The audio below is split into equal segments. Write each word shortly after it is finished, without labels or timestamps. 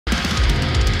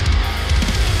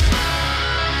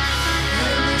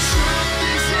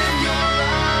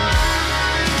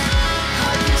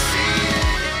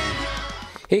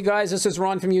Hey guys, this is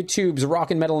Ron from YouTube's Rock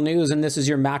and Metal News, and this is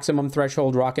your Maximum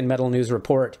Threshold Rock and Metal News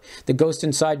report. The Ghost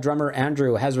Inside drummer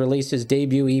Andrew has released his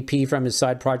debut EP from his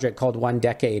side project called One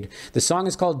Decade. The song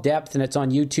is called Depth, and it's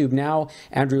on YouTube now.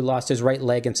 Andrew lost his right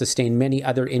leg and sustained many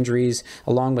other injuries,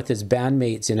 along with his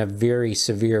bandmates, in a very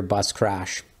severe bus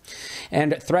crash.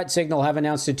 And Threat Signal have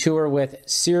announced a tour with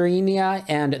Sirenia,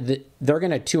 and they're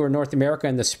going to tour North America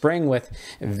in the spring with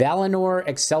Valinor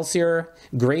Excelsior,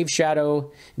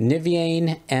 Graveshadow,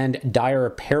 Niviane and Dire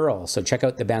Peril. So check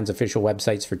out the band's official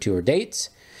websites for tour dates.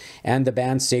 And the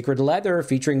band Sacred Leather,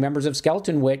 featuring members of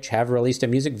Skeleton Witch, have released a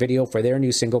music video for their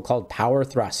new single called Power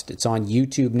Thrust. It's on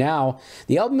YouTube now.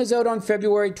 The album is out on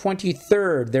February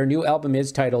 23rd. Their new album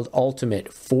is titled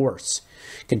Ultimate Force.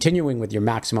 Continuing with your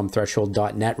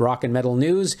MaximumThreshold.net rock and metal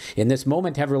news, in this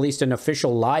moment have released an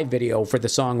official live video for the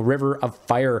song River of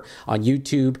Fire on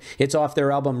YouTube. It's off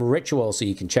their album Ritual, so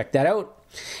you can check that out.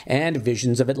 And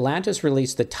Visions of Atlantis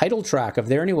released the title track of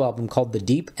their new album called The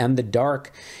Deep and the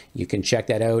Dark. You can check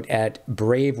that out at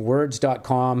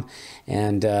bravewords.com,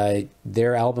 and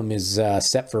their album is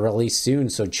set for release soon,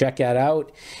 so check that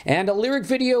out. And a lyric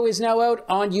video is now out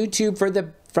on YouTube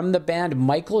from the band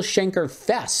Schenker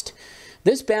Fest.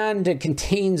 This band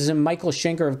contains Michael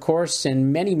Schenker, of course,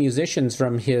 and many musicians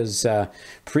from his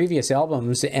previous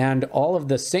albums, and all of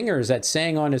the singers that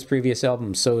sang on his previous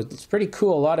albums. So it's pretty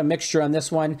cool. A lot of mixture on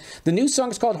this one. The new song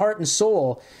is called Heart and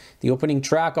Soul, the opening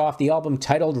track off the album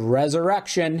titled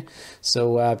Resurrection.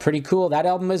 So pretty cool. That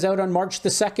album is out on March the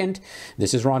 2nd.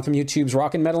 This is Ron from YouTube's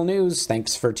Rock and Metal News.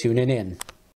 Thanks for tuning in.